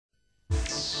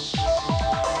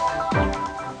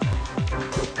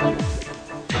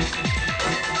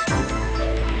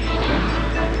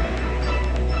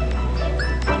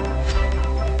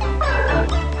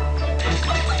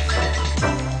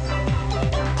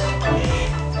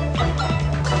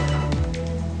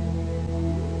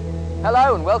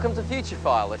Hello and welcome to Future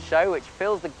File, a show which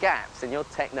fills the gaps in your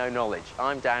techno knowledge.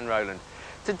 I'm Dan Rowland.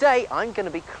 Today I'm going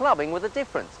to be clubbing with a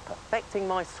difference, perfecting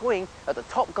my swing at the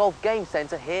TopGolf Game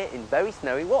Centre here in very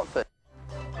snowy Watford.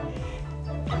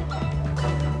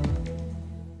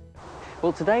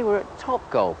 Well, today we're at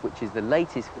TopGolf, which is the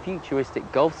latest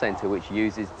futuristic golf centre which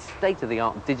uses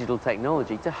state-of-the-art digital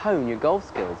technology to hone your golf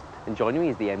skills. And joining me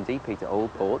is the MD, Peter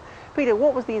Allport. Peter,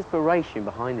 what was the inspiration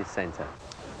behind this centre?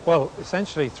 Well,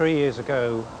 essentially 3 years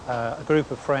ago, a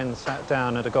group of friends sat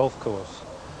down at a golf course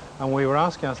and we were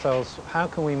asking ourselves, how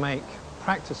can we make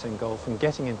practicing golf and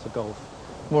getting into golf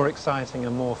more exciting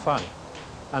and more fun?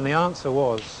 And the answer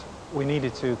was we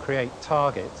needed to create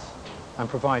targets and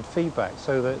provide feedback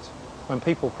so that when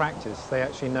people practice, they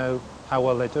actually know how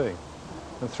well they're doing.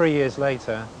 And 3 years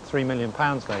later, £3 million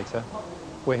later,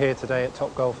 we're here today at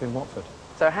TopGolf in Watford.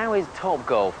 So how is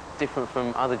TopGolf different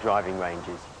from other driving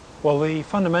ranges? Well, the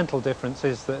fundamental difference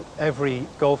is that every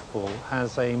golf ball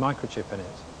has a microchip in it.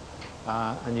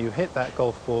 And you hit that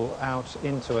golf ball out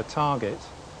into a target,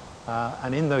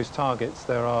 and in those targets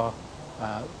there are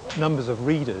numbers of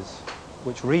readers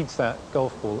which reads that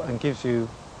golf ball and gives you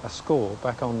a score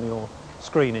back on your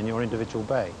screen in your individual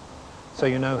bay. So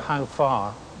you know how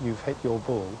far you've hit your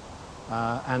ball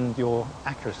and your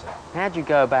accuracy. How do you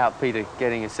go about, Peter,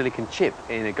 getting a silicon chip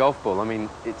in a golf ball? I mean,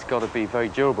 it's got to be very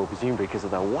durable, presumably, because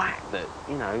of the whack that,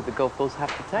 you know, the golf balls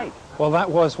have to take. Well, that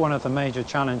was one of the major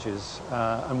challenges,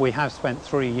 and we have spent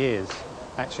 3 years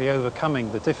actually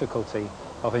overcoming the difficulty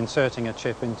of inserting a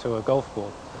chip into a golf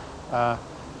ball.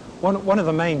 One of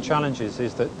the main challenges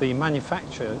is that the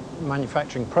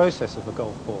manufacturing process of a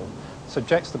golf ball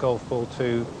subjects the golf ball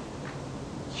to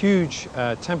huge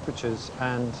temperatures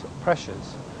and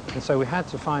pressures, and so we had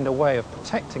to find a way of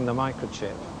protecting the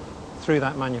microchip through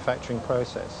that manufacturing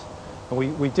process. And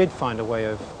we did find a way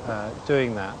of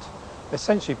doing that,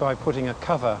 essentially by putting a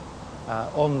cover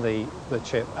on the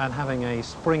chip and having a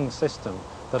spring system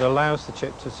that allows the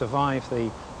chip to survive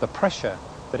the pressure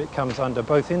that it comes under,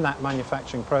 both in that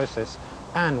manufacturing process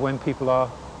and when people are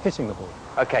hitting the ball.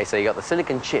 Okay, so you got the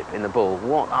silicon chip in the ball.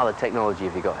 What other technology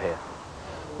have you got here?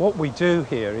 What we do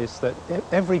here is that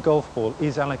every golf ball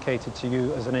is allocated to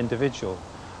you as an individual,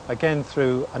 again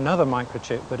through another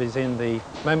microchip that is in the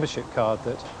membership card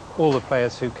that all the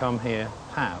players who come here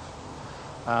have.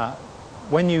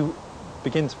 When you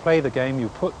begin to play the game, you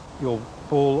put your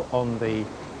ball on the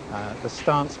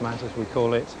stance mat, as we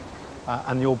call it,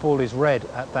 and your ball is red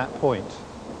at that point.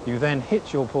 You then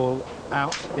hit your ball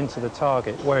out into the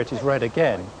target where it is red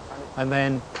again, and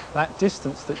then that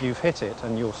distance that you've hit it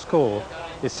and your score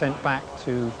is sent back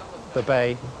to the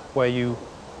bay where you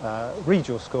read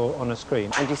your score on a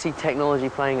screen. And do you see technology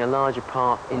playing a larger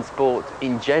part in sport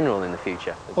in general in the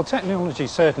future? Well, technology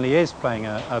certainly is playing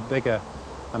a bigger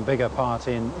and bigger part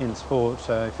in sport.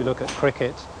 If you look at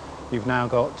cricket, you've now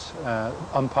got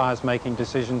umpires making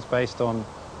decisions based on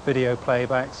video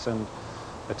playbacks, and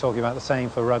they're talking about the same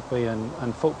for rugby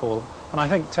and football. And I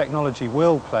think technology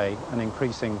will play an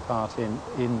increasing part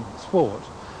in sport,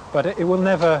 but it will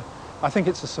never, I think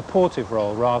it's a supportive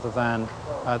role rather than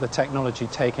the technology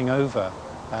taking over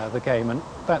the game, and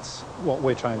that's what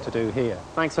we're trying to do here.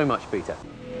 Thanks so much, Peter.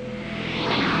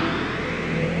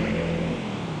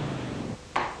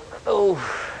 Oh,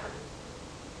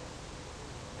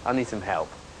 I need some help.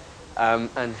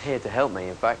 And here to help me,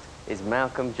 in fact, is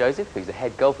Malcolm Joseph, who's a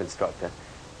head golf instructor.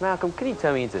 Malcolm, can you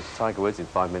turn me into Tiger Woods in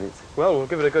 5 minutes? Well, we'll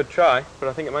give it a good try, but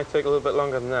I think it might take a little bit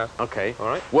longer than that. Okay. All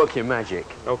right. Work your magic.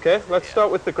 Okay, let's start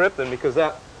with the grip then, because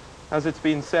that, as it's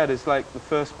been said, is like the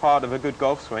first part of a good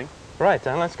golf swing. Right,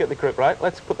 Dan, let's get the grip right.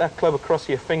 Let's put that club across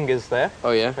your fingers there. Oh,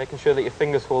 yeah? Making sure that your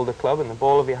fingers hold the club and the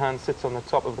ball of your hand sits on the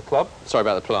top of the club. Sorry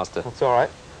about the plaster. That's all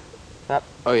right. That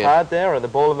Oh, yeah. pad there, or the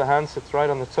ball of the hand, sits right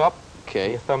on the top.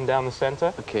 Okay. Your thumb down the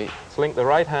center. Okay. Let's link the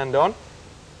right hand on,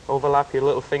 overlap your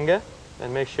little finger,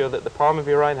 and make sure that the palm of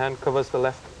your right hand covers the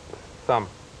left thumb.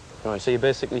 Right. So you're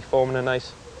basically forming a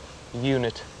nice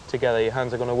unit together. Your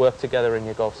hands are going to work together in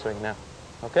your golf swing now.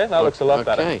 Okay, that looks a lot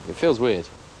better. Okay, it feels weird.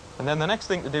 And then the next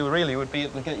thing to do really would be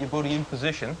to get your body in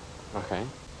position. Okay.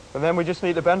 And then we just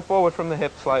need to bend forward from the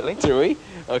hip slightly. Do we?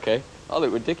 Okay. I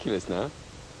look ridiculous now.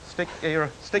 Stick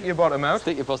your bottom out.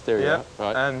 Stick your posterior out.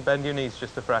 Right. And bend your knees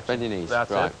just a fraction. Bend your knees.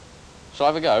 That's right. it. Shall I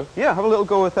have a go? Yeah, have a little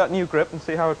go with that new grip and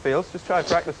see how it feels. Just try a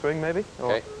practice swing, maybe.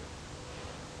 Okay.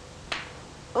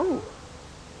 Oh.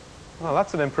 Well,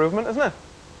 that's an improvement, isn't it?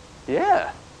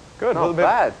 Yeah. Good. Not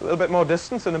bad. A little bit more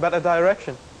distance and a better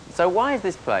direction. So why is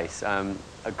this place a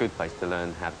good place to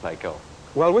learn how to play golf?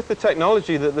 Well, with the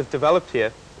technology that they've developed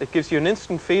here, it gives you an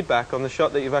instant feedback on the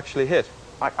shot that you've actually hit.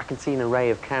 I can see an array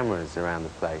of cameras around the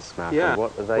place, Malcolm. Yeah.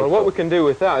 What are they well, for? what we can do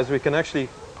with that is we can actually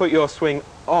put your swing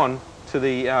on to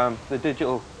the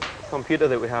digital computer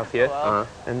that we have here,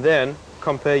 and then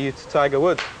compare you to Tiger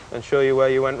Woods and show you where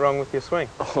you went wrong with your swing.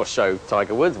 Or show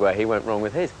Tiger Woods where he went wrong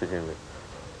with his, presumably.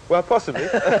 Well, possibly.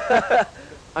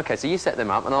 Okay, so you set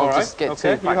them up, and I'll All right, just get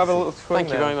okay. to You have a little swing. Thank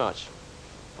you now. very much.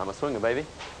 I'm a swinger, baby.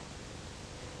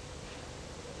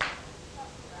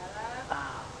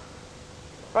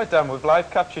 Right, Dan, we've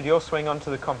live captured your swing onto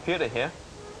the computer here,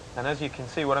 and as you can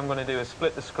see, what I'm going to do is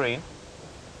split the screen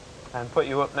and put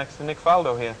you up next to Nick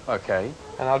Faldo here. Okay.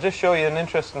 And I'll just show you an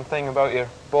interesting thing about your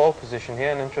ball position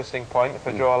here, an interesting point. If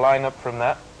I draw a line up from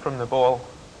that, from the ball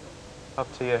up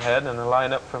to your head, and a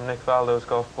line up from Nick Faldo's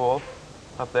golf ball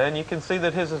up there, and you can see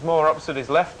that his is more opposite his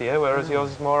left ear, whereas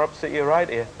yours is more opposite your right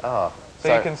ear. Oh.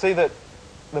 So you can see that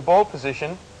the ball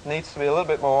position needs to be a little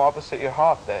bit more opposite your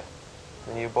heart there.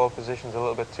 And your ball position's a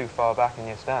little bit too far back in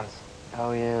your stance.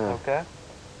 Oh, yeah. Okay?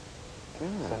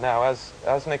 So now, as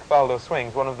Nick Faldo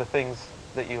swings, one of the things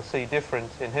that you'll see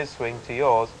different in his swing to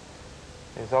yours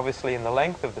is obviously in the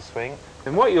length of the swing.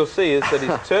 And what you'll see is that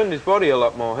he's turned his body a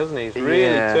lot more, hasn't he? He's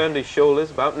really turned his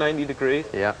shoulders about 90 degrees.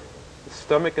 Yeah. The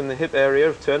stomach and the hip area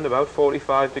have turned about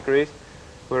 45 degrees.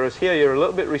 Whereas here you're a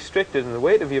little bit restricted and the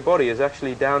weight of your body is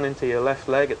actually down into your left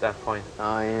leg at that point.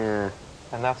 Oh, yeah.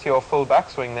 And that's your full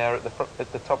backswing there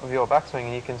at the top of your backswing,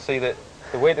 and you can see that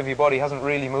the weight of your body hasn't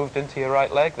really moved into your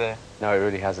right leg there. No, it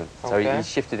really hasn't. So Okay. he's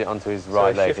shifted it onto his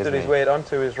right leg, So he shifted hasn't his he? weight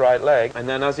onto his right leg, and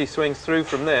then as he swings through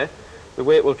from there, the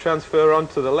weight will transfer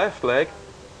onto the left leg,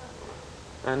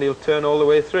 and he'll turn all the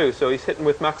way through. So he's hitting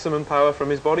with maximum power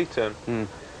from his body turn.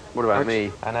 What about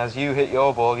me? And as you hit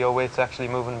your ball, your weight's actually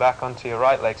moving back onto your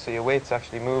right leg, so your weight's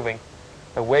actually moving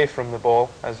away from the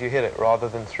ball as you hit it, rather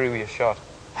than through your shot.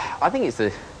 I think it's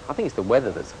the weather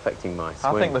that's affecting my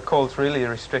swing. I think the cold's really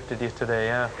restricted you today,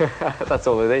 yeah. That's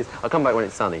all it is. I'll come back when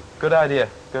it's sunny. Good idea,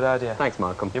 good idea. Thanks,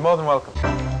 Malcolm. You're more than welcome.